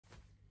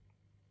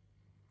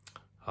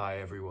Hi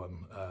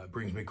everyone, it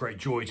brings me great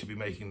joy to be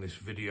making this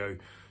video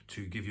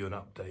to give you an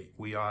update.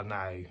 We are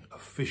now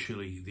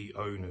officially the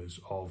owners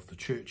of the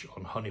church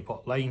on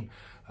Honeypot Lane,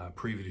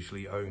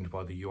 previously owned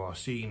by the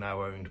URC,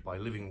 now owned by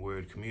Living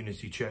Word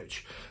Community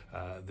Church.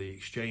 The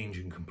exchange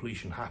and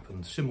completion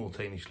happened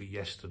simultaneously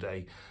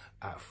yesterday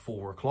at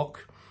 4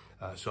 o'clock.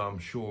 So I'm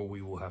sure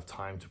we will have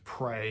time to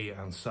pray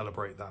and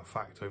celebrate that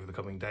fact over the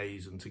coming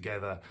days and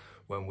together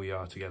when we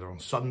are together on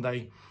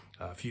Sunday.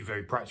 A few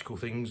very practical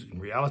things in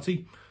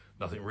reality.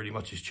 Nothing really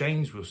much has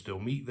changed. We'll still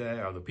meet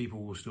there. Other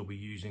people will still be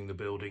using the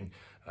building.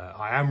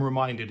 I am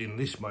reminded in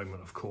this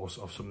moment, of course,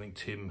 of something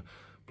Tim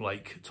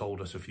Blake told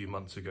us a few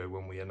months ago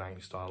when we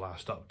announced our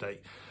last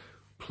update.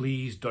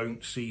 Please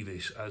don't see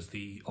this as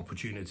the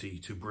opportunity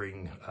to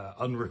bring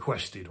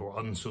unrequested or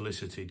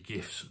unsolicited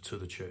gifts to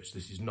the church.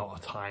 This is not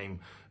a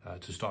time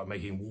to start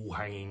making wall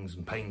hangings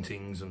and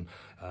paintings and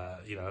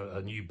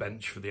a new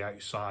bench for the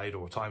outside,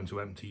 or time to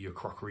empty your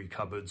crockery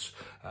cupboards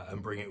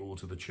and bring it all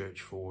to the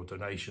church for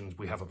donations.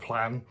 We have a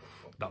plan.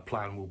 That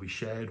plan will be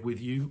shared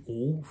with you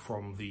all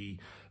from the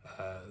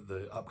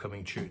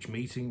upcoming church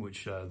meeting,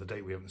 which the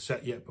date we haven't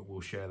set yet, but we'll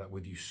share that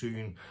with you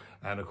soon.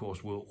 And of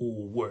course, we'll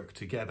all work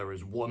together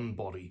as one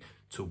body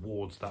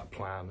towards that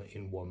plan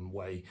in one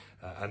way,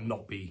 and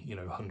not be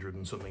 100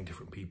 and something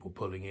different people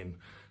pulling in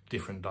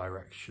different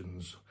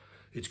directions.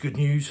 It's good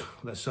news.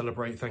 Let's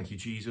celebrate. Thank you,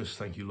 Jesus.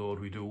 Thank you, Lord.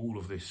 We do all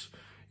of this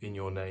in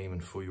your name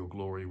and for your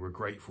glory. We're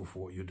grateful for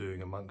what you're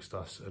doing amongst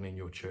us and in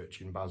your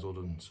church in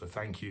Basildon. So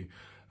thank you.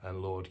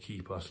 And Lord,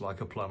 keep us like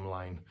a plumb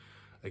line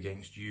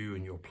against you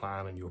and your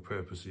plan and your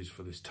purposes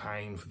for this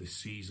town, for this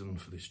season,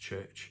 for this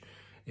church.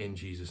 In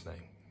Jesus'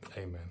 name,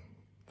 amen.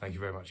 Thank you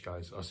very much,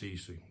 guys. I'll see you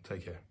soon.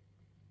 Take care.